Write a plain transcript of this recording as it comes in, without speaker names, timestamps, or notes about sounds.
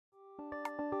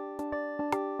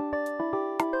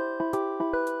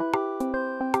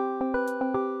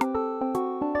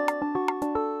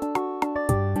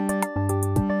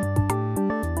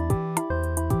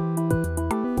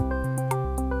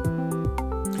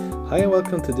Hi and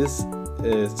welcome to this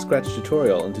Scratch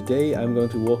tutorial, and today I'm going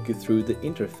to walk you through the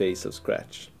interface of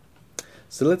Scratch.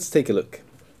 So let's take a look.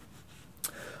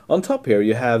 On top here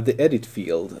you have the edit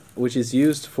field, which is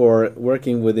used for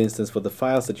working with instance for the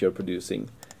files that you're producing,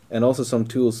 and also some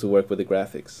tools to work with the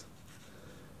graphics.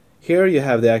 Here you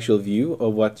have the actual view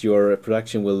of what your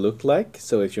production will look like,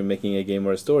 so if you're making a game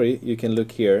or a story, you can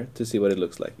look here to see what it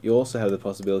looks like. You also have the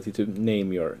possibility to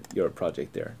name your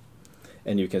project there,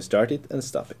 and you can start it and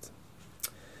stop it.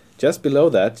 Just below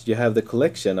that you have the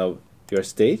collection of your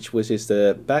stage, which is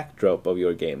the backdrop of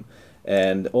your game,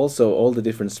 and also all the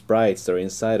different sprites that are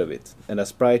inside of it. And a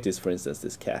sprite is, for instance,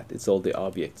 this cat. It's all the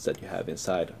objects that you have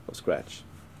inside of Scratch.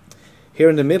 Here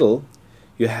in the middle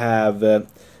you have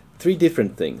three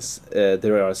different things.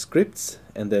 There are scripts,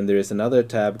 and then there is another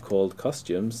tab called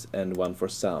costumes and one for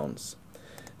sounds.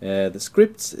 The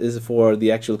scripts is for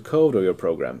the actual code of your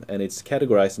program, and it's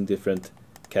categorized in different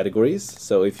categories.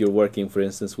 So if you're working, for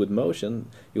instance, with motion,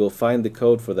 you will find the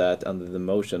code for that under the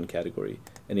motion category.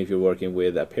 And if you're working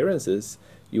with appearances,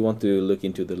 you want to look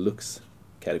into the looks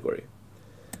category.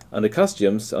 Under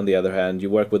costumes, on the other hand, you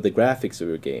work with the graphics of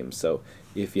your game. So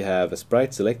if you have a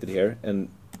sprite selected here and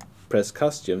press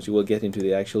costumes, you will get into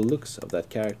the actual looks of that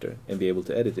character and be able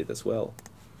to edit it as well.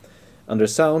 Under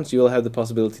sounds, you will have the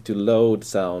possibility to load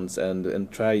sounds and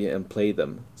try and play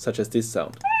them, such as this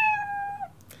sound.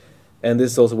 And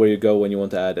this is also where you go when you want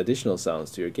to add additional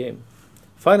sounds to your game.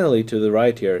 Finally, to the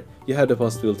right here, you have the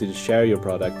possibility to share your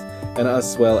product and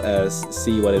as well as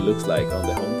see what it looks like on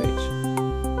the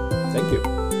homepage. Thank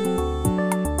you.